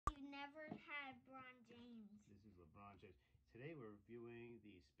LeBron James. Today we're reviewing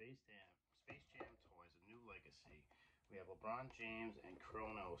the Space Jam toys, a new legacy. We have LeBron James and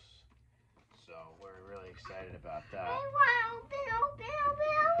CHRONOS, so we're really excited about that. I want to open.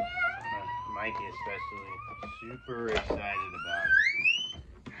 Mikey especially, super excited about it.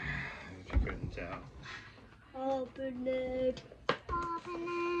 If you couldn't tell. Open it. Open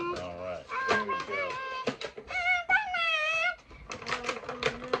it. All right, here we go.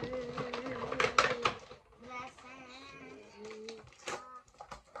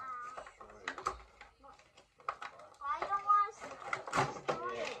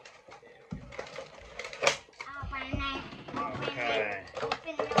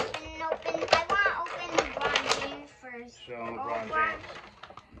 Show LeBron James.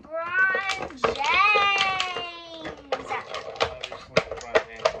 Obviously, LeBron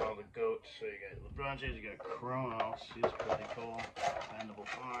James is all the goats. So you got LeBron James, you got CHRONOS. He's pretty cool. Expandable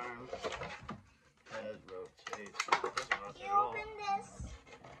arm. Head rotates. Doesn't rotate at all. Open this.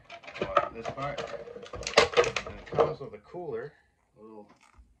 This part. And it comes with a cooler. A little.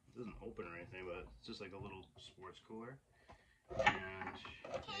 It doesn't open or anything, but it's just like a little sports cooler. And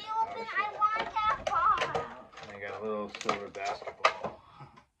can you open? I want that ball. And you got a little silver basketball.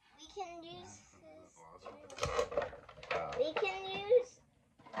 We can use this. Awesome. We can use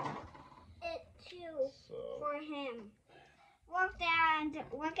it too for him. Look, Dad.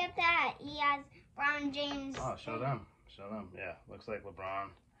 Look at that. He has LeBron James. Oh, show them. Show them. Yeah, looks like LeBron.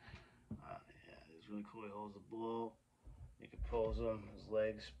 Yeah, it's really cool. He holds the ball. You can pose him, his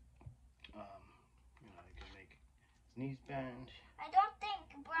legs. You know, you can make his knees bend. I don't think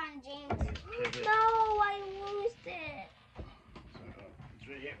LeBron James. Pivot. No, I lost it. It's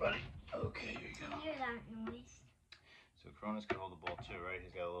right here, buddy. Okay, here you go. Hear that noise? So CHRONOS can hold the ball too, right?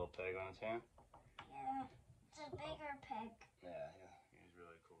 He's got a little peg on his hand. Yeah, it's a bigger peg. Yeah, he's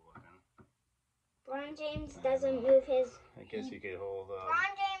really cool looking. LeBron James doesn't move his. I guess he could hold.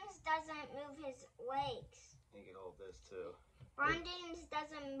 LeBron James doesn't move his legs. He could hold this too. LeBron James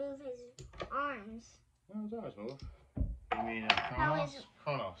doesn't move his arms. No, his arms move. You mean CHRONOS?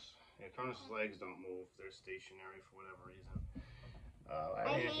 CHRONOS. Yeah, CHRONOS' legs don't move. They're stationary for whatever reason.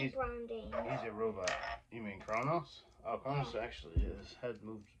 I hate LeBron James. He's a robot. You mean CHRONOS? Oh, CHRONOS actually, his head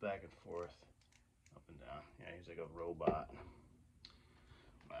moves back and forth, up and down. Yeah, he's like a robot.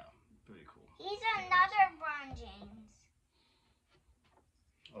 Wow, pretty cool. He's another LeBron James.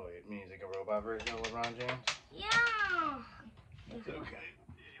 Oh, you mean he's like a robot version of LeBron James? Yeah. It's okay.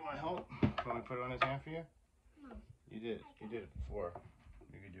 You want help? Want me to put it on his hand for you? No. You did. You did it before.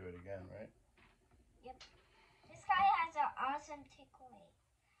 You could do it again, right? Yep. This guy has an awesome takeaway.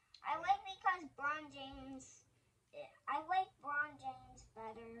 I like because LeBron James. I like LeBron James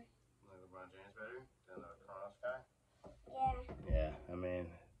better. Like LeBron James better than the CHRONOS guy? Yeah. Yeah, I mean,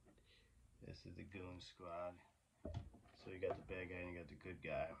 this is the Goon Squad. So you got the bad guy and you got the good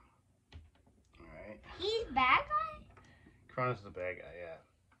guy. Alright. He's bad guy? CHRONOS is the bad guy, yeah.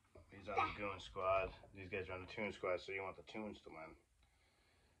 He's on the Goon Squad. These guys are on the Toon Squad, so you want the Toons to win.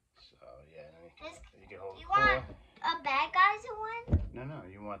 So, yeah, and you can hold You want a bad guy to win? No,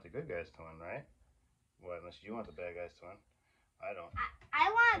 you want the good guys to win, right? Well, unless you want the bad guys to win. I don't. I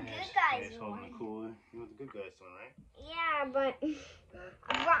want good guys to holding win. the cooler. You want the good guys to win, right? Yeah, but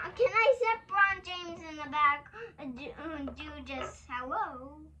can I set LeBron James in the back and do just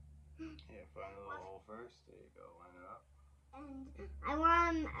hello? Yeah, find a little hole first. There you go. Line it up. And I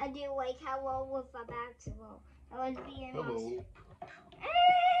want him to do like hello with a basketball. That would be an Hello.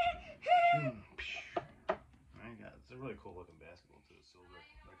 It's a really cool looking basketball too. Silver,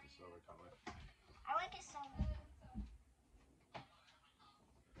 like the silver color. I like it so much.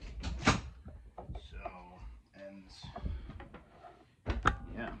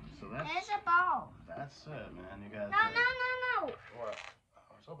 So that's. There's a ball. That's it, man. You got. No. What?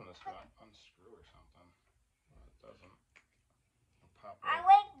 I was hoping this would unscrew or something. But it doesn't. Pop I up.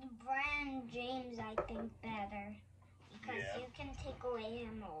 like LeBron James, I think, better. Because you can take away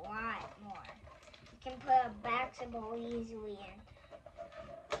him a lot more. You can put a basketball easily in.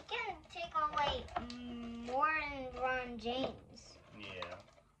 You can take away more in LeBron James. Yeah.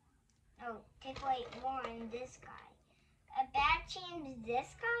 Oh, take away more in this guy. A bad team is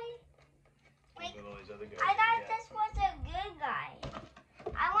this guy? Wait, I thought this was a good guy.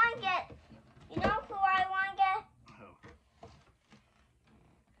 I want to get, you know who I want to get? Who?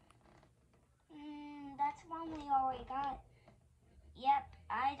 That's one we already got. Yep,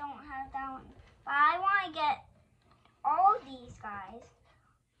 I don't have that one. But I want to get all these guys.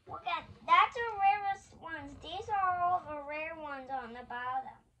 Look at, that's the rarest ones. These are all the rare ones on the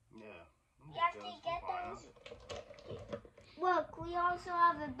bottom. Yeah. You have to get those. Look, we also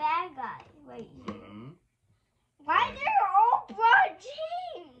have a bad guy right here. Why they're all Bron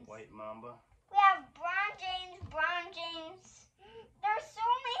James? White Mamba. We have Bron James. There's so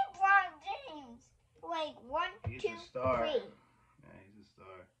many Bron James. Like 1, He's 2, a star. 3. Yeah, he's a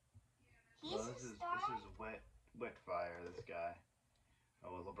star. He's this a star. This is wet fire. This guy. Oh,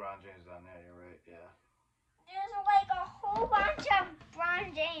 well, LeBron James down there. You're right. Yeah. There's like a whole bunch of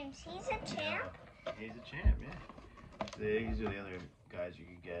Bron James. He's a champ. Yeah, he's a champ. Yeah. These are the other guys you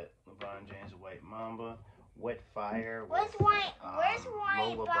could get. LeBron James, White Mamba, Wet Fire. Where's White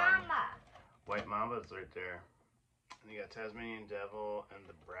Lola Mamba? White Mamba is right there. And you got Tasmanian Devil and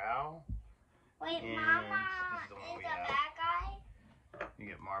the Brow. White And Mamba this is the one is we a have. bad guy. You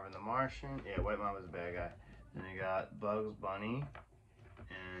get Marvin the Martian. Yeah, White Mamba's a bad guy. Then you got Bugs Bunny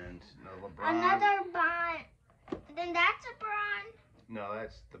and LeBron. Another Bron. Then that's a Bron. No,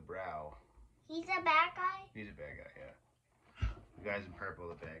 that's the Brow. He's a bad guy. He's a bad guy, yeah. The guys in purple are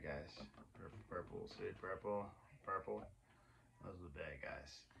the bad guys. Purple, see, purple. Those are the bad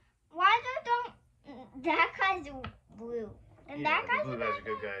guys. Why don't that guy's blue? And Yeah, that guy's the blue a guys bad are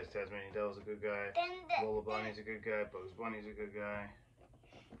good guys. Tasmanian Devil's a good guy. Then Lola Bunny's a good guy. Bugs Bunny's a good guy.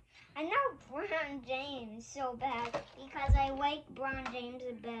 I know Bron James so bad because I like Bron James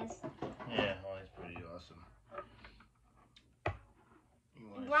the best. Yeah, well, he's pretty awesome.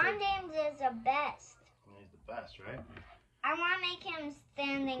 Bron James is the best. He's the best, right? I want to make him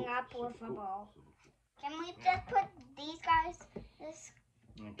standing up with a ball. Can we just put these guys? This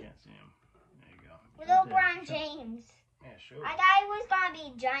I can't see him. There you go. little Bron James. Yeah, sure. I thought he was gonna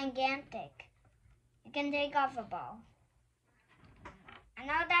be gigantic. You can take off a ball. I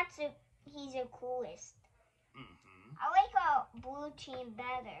know he's the coolest. Mm-hmm. I like a blue team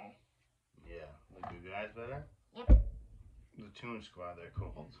better. Yeah, the good guys better? Yep. The Toon Squad, they're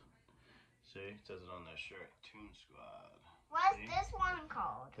called. See, it says it on their shirt. Toon Squad. What's See? this one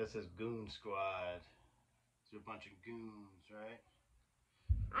called? This is Goon Squad. These are a bunch of goons, right?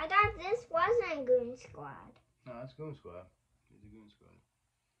 I thought this wasn't Goon Squad. No, that's Goon Squad. He's a Goon Squad.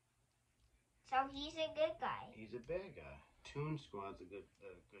 So he's a good guy. He's a bad guy. Toon Squad's a good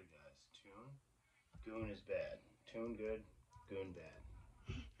guys. Toon. Goon is bad. Toon good. Goon bad.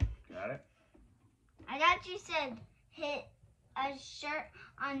 Got it? I thought you said hit a shirt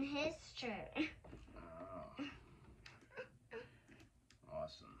on his shirt. Oh.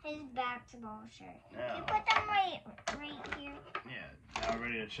 Awesome. His basketball shirt. Now, You put them right here. yeah, now we're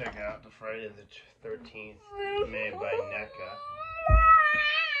ready to check out the Friday the 13th made by NECA.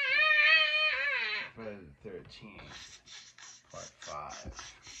 Friday the 13th, part 5,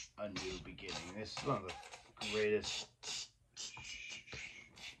 A New Beginning. This is one of the greatest.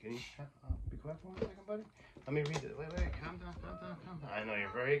 Can you be quiet for 1 second, buddy? Let me read it. Wait, calm down. I know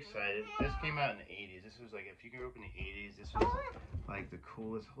you're very excited. This came out in the 80s. This was like, if you grew up in the 80s, this was like the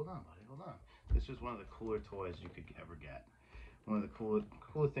coolest. Hold on, buddy, hold on. This was one of the cooler toys you could ever get. One of the cooler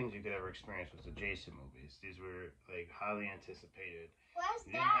things you could ever experience was the Jason movies. These were like highly anticipated. What's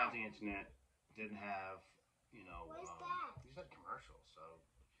You didn't have the internet, didn't have, you know, What's that? these had commercials, so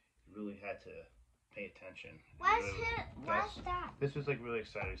you really had to pay attention. What's What's that? This was like really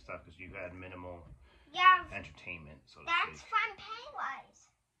exciting stuff because you had minimal Yeah, entertainment, so to that's speak. from Pennywise.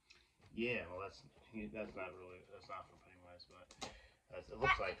 Yeah, well, that's not from Pennywise, but it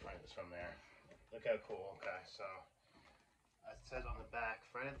looks like it's from there. Look how cool. Okay, so it says on the back,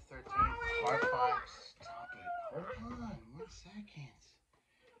 Friday the 13th, part 5. Stop it. Hold on, 1 second.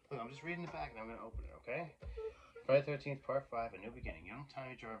 Look, I'm just reading the back and I'm gonna open it. Okay. Friday the 13th, part 5, A New Beginning. Young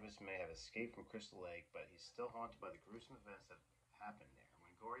Tommy Jarvis may have escaped from Crystal Lake, but he's still haunted by the gruesome events that happened there.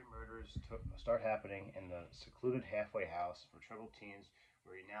 When gory murders start happening in the secluded halfway house for troubled teens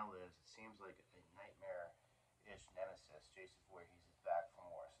where he now lives, it seems like a nightmare-ish nemesis. Jason Voorhees is back for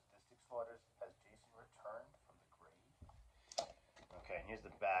more sadistic slaughters as Jason returned from the grave. Okay, and here's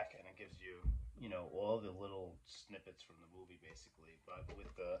the back, and it gives you, you know, all the little snippets from the movie, basically, but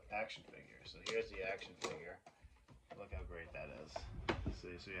with the action figure. So here's the action figure. Look how great that is.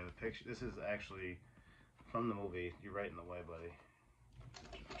 See, so you have a picture. This is actually from the movie. You're right in the way, buddy.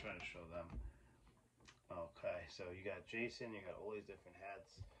 I'm trying to show them. Okay, so you got Jason, you got all these different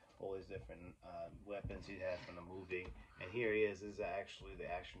hats, all these different weapons he had from the movie, and here he is. This is actually the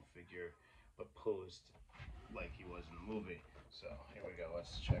action figure, but posed like he was in the movie. So here we go.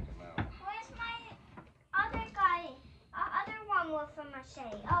 Let's check him out. Where's my other guy? Other one with a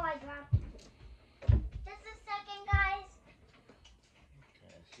machete. Oh, I dropped it. Just a second, guys.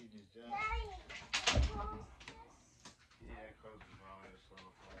 Okay, see these guys? Daddy, close this. Yeah, close the volume just a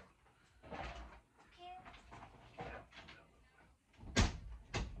little bit. Okay.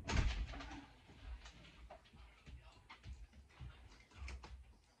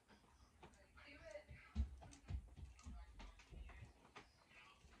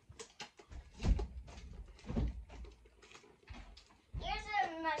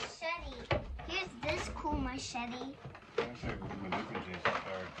 machete. Looks like a different Jason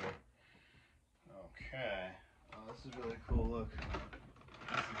character. Okay. Oh, this is really cool. Look.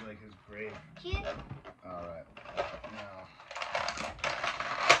 This is like his grave. Cute. Alright. Now.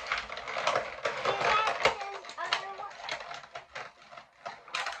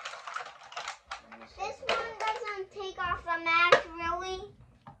 This one doesn't take off the mask, really?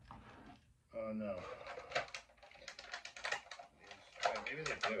 Oh, no. Maybe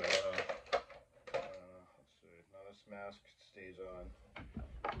they do. Let's see. Now this mask stays on.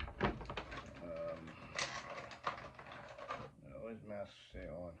 Always masks stay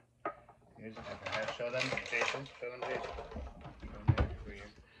on. Here's a different hat. Show them, Jason. Show them, Jason. Show them for you.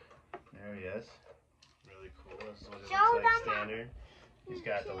 There he is. Really cool. This is what it looks like standard. He's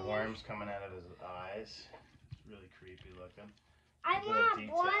got the worms coming out of his eyes. It's really creepy looking. I want a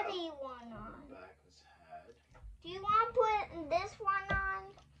bloody one on. The back of his head. Do you want to put this one on?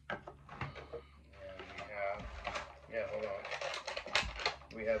 Yeah, hold on.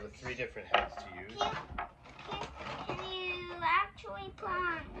 We have the 3 different heads to use. Can you actually put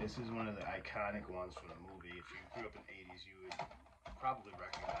on? This is one of the iconic ones from the movie. If you grew up in the 80s, you would probably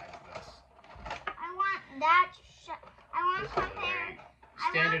recognize this. I want that. I want This is a something. very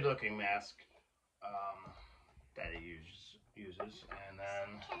standard looking mask that he uses. And then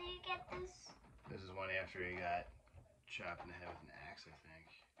Can you get this? this is one after he got chopped in the head with an axe, I think.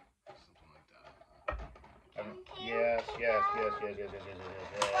 Something like that. Yes.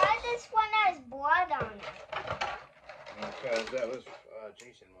 Why this one has blood on it? Because that was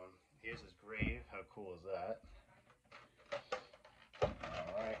Jason one. Here's his grave. How cool is that?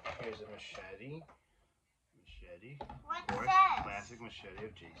 Alright, here's a machete. What's Of course, this? classic machete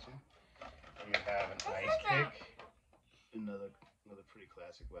of Jason. You have an ice pick. Another pretty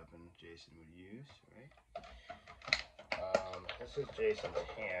classic weapon Jason would use, right? This is Jason's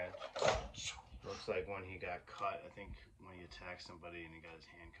hand. Looks like when he got cut, I think when he attacked somebody and he got his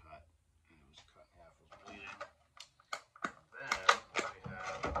hand cut, and it was cut in half, was bleeding. Then we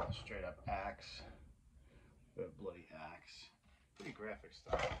have a straight up axe, a bloody axe. Pretty graphic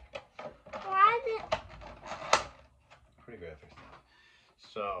stuff. Pretty graphic stuff.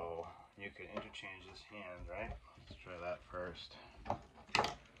 So you can interchange this hand, right? Let's try that first.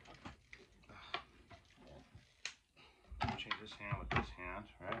 Change this hand with this hand,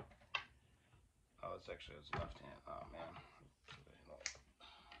 right? Oh, it's actually his left hand. Oh man. No reason.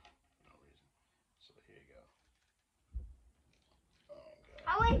 So here you go. Okay. I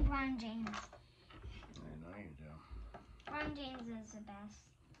like Ron James. I know you do. Ron James is the best.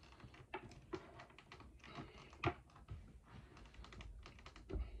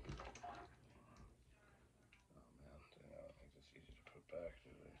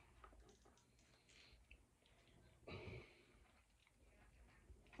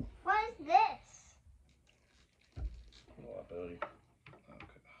 What is this? What, Billy?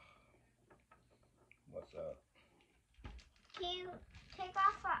 Okay. What's that? Can you take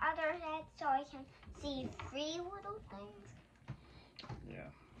off the other head so I can see 3 little things? Yeah.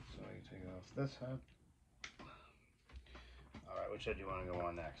 So you take off this head. Alright, which head do you want to go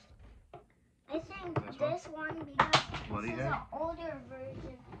on next? I think this one because Bloody this is head? an older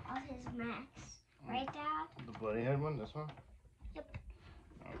version of his max. Right, Dad? The bloody head one? This one? Yep.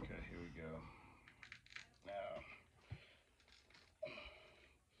 Okay, here we go. Now,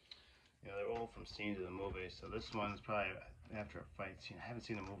 they're all from scenes of the movie, so this one's probably after a fight scene. I haven't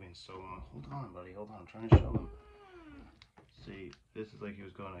seen the movie in so long. Hold on, buddy, hold on. I'm trying to show them. See, this is like he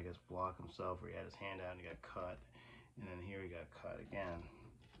was going to, I guess, block himself, where he had his hand out and he got cut. And then here he got cut again.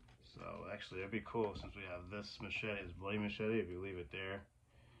 So, actually, it'd be cool since we have this machete, this bloody machete, if you leave it there.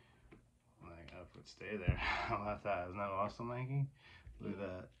 Like, if it would stay there. How about that? Isn't that awesome, Mikey? Look at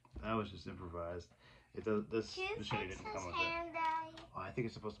that. That was just improvised. It does. This machete didn't come with it. Oh, I think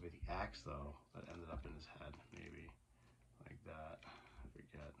it's supposed to be the axe though that ended up in his head, maybe like that. I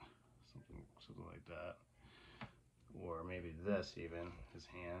forget, something like that, or maybe this even. His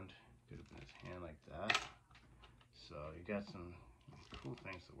hand could have been his hand like that. So you got some cool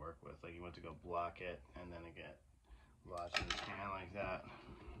things to work with. Like you went to go block it, and then it got lodged in his hand like that.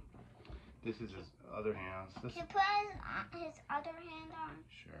 This is his other hand. Can you put his other hand on?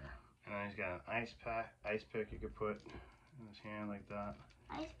 Sure. And then he's got an ice pick you could put in his hand like that.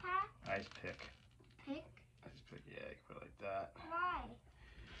 Ice pack? Ice pick. Pick? Ice pick, yeah, you can put it like that. Why?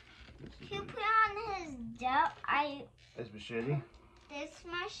 This Can you put on his This machete? This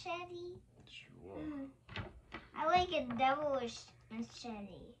machete? Sure. I like a devilish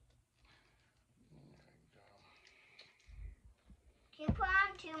machete. Can you put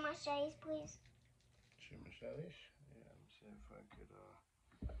on 2 machetes, please? 2 machetes? Yeah, let me see if I could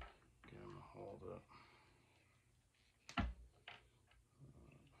get him to hold it.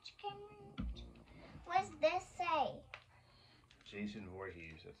 this say? Jason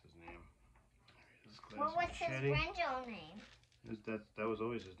Voorhees, that's his name. Well, what's his original name? That was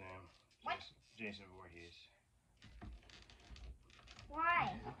always his name. What? Jason Voorhees.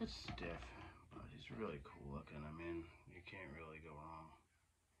 Why? A bit stiff, but he's really cool looking. I mean, you can't really go wrong.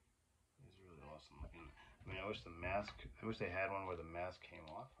 He's really awesome looking. I mean, I wish they had one where the mask came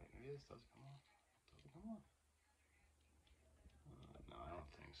off. Like, maybe this does come off. Does it come off? No, I don't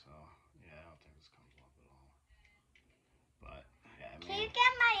think so. Yeah, I don't think this comes off at all. But, yeah, I mean... Can you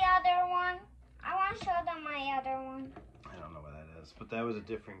get my other one? I want to show them my other one. I don't know what that is. But that was a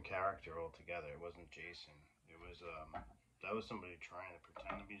different character altogether. It wasn't Jason. It was, that was somebody trying to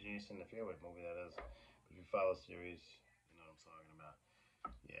pretend to be Jason. I forget what movie that is. But if you follow the series, you know what I'm talking about.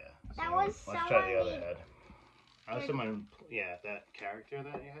 Yeah. So That was let's try the other head. That character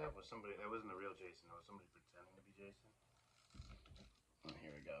that you have was somebody, that wasn't the real Jason. That was somebody pretending to be Jason. Oh,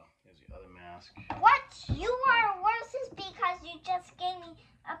 here we go. Here's the other mask. What you are worse is because you just gave me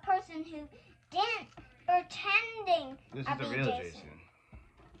a person who didn't pretending This to is the be real Jason. Jason.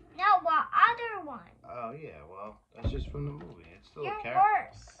 No, what other one? Oh, yeah. Well, that's just from the movie. It's still You're a character.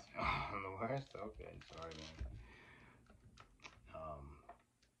 worse. Oh, I'm the worst? Okay. Sorry, man.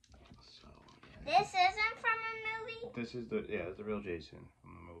 So, yeah. This isn't from a movie? This is it's the real Jason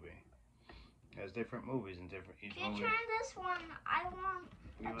from the movie. There's different movies and different each Can movie. you turn this one? I want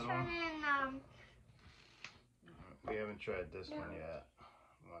to turn in, We haven't tried this one yet.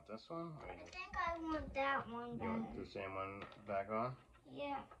 You want this one? I think I want that one You better. want the same one back on?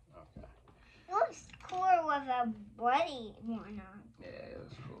 Yeah. Okay. It looks cooler with a bloody one on. Yeah,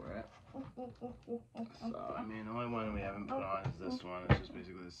 that's cool, right? So, I mean, the only one we haven't put on is this one. It's just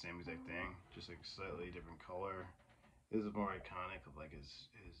basically the same exact thing, just like slightly different color. This is more iconic of like the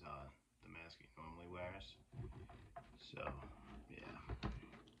mask he normally wears. So, yeah.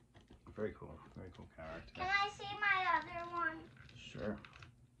 Very cool character. Can I see my other one? Sure.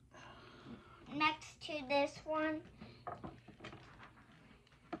 Next to this one.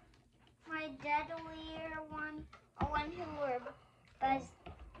 My deadlier one. A one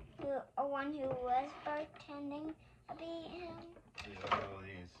who was pretending to be him. Yeah, look at all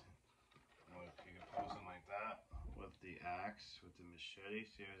these. Look, you can pose them like that with the axe, with the machete.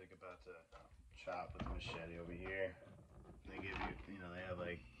 See, I was like about to chop with the machete over here. They give you, they have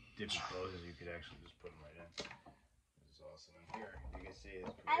like different poses you could actually just put them right in. This is awesome. And here, you can see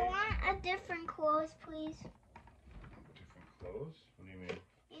it's I want a different clothes, please. different clothes? What do you mean?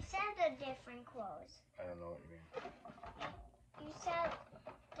 You said a different clothes. I don't know what you mean. You said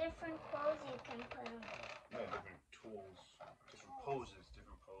different clothes you can put on. No, different tools,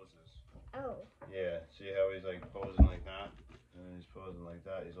 different poses. Oh. Yeah, see how he's like posing like that? And then he's posing like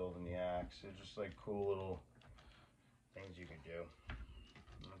that. He's holding the axe. They're just like cool little things you can do.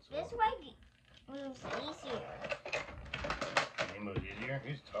 This way moves easier. He moves easier?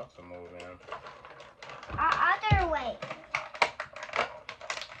 He's tough to move, man. Other way.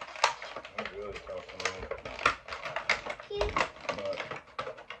 He's really tough to move. But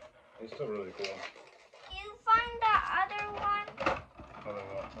he's still really cool. You find the other one?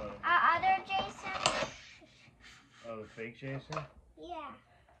 Other Jason? Oh, the fake Jason? Yeah.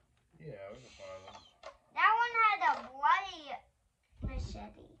 Yeah, we can find them. That one had a bloody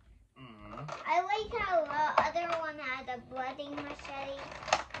machete. Mm-hmm. I like how the other one had a bloody machete.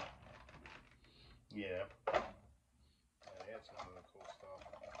 Yeah. Yeah, he had some of the cool stuff.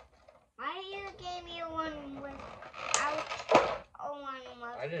 Why you gave me one without a one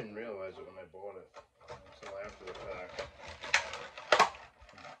with... I didn't realize it when I bought it until after the fact.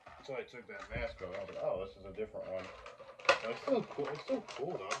 Until I took that mask off, I was like, oh, this is a different one. But it's still cool. It's still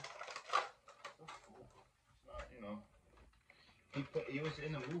cool, though. It's still cool. It's not, he was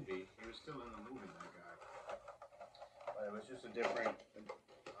in the movie. He was still in the movie, that guy. But it was just a different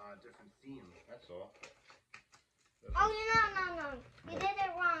theme. That's all. Oh, no. You did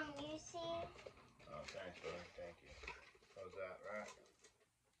it wrong. You see? Oh, thanks, brother. Thank you. How's that, right?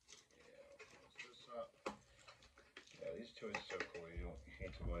 Yeah. Close this up. Yeah, these two are so cool. You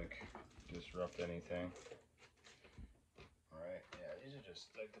hate to like disrupt anything. Alright, yeah, these are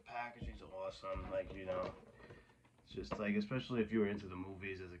just like the packaging's awesome. Like, it's just like, especially if you were into the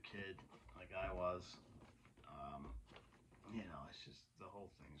movies as a kid, like I was. It's just the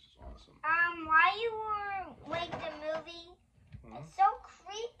whole thing's just awesome. Why you were like the movie? It's so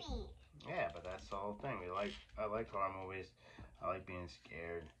creepy. Yeah, but that's the whole thing. I like horror movies. I like being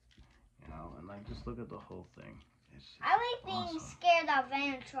scared, and like just look at the whole thing. I like being scared of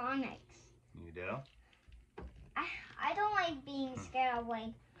animatronics. You do? I don't like being scared of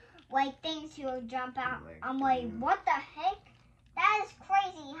like things who jump out. I'm like, what the heck? That is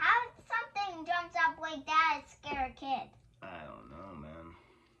crazy. How something jumps up like that?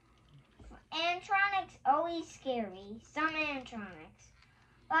 always scary. Some animatronics.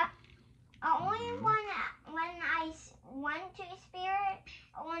 But only when I went to Spirit,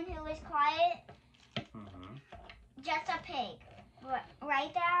 one who was quiet, just a pig.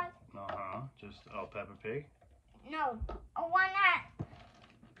 Right, Dad? Just, Peppa Pig? No, one that...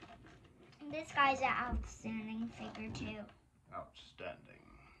 This guy's an outstanding figure, too. Outstanding.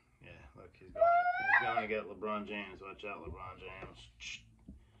 Yeah, look, he's going to get LeBron James. Watch out, LeBron James.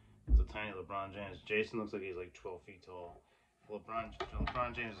 There's a tiny LeBron James. Jason looks like he's like 12 feet tall.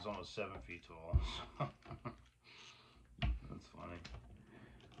 LeBron James is almost 7 feet tall. That's funny.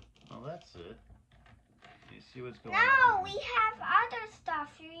 Well, that's it. You see what's going on? No, we have other stuff.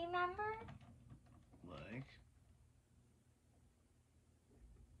 You remember? Like?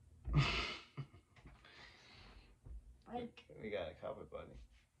 We got it covered, buddy.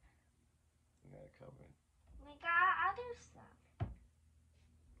 We got it covered. We got other stuff.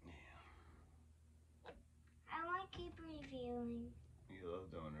 Yeah. I want to keep reviewing. You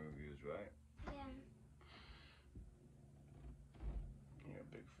love doing the reviews, right? Yeah. You're a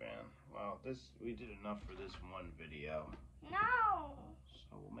big fan. Wow, we did enough for this one video. No.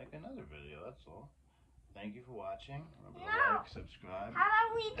 So we'll make another video, that's all. Thank you for watching. Remember to like, subscribe. How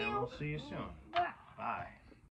about we do... And we'll see you soon. Bye.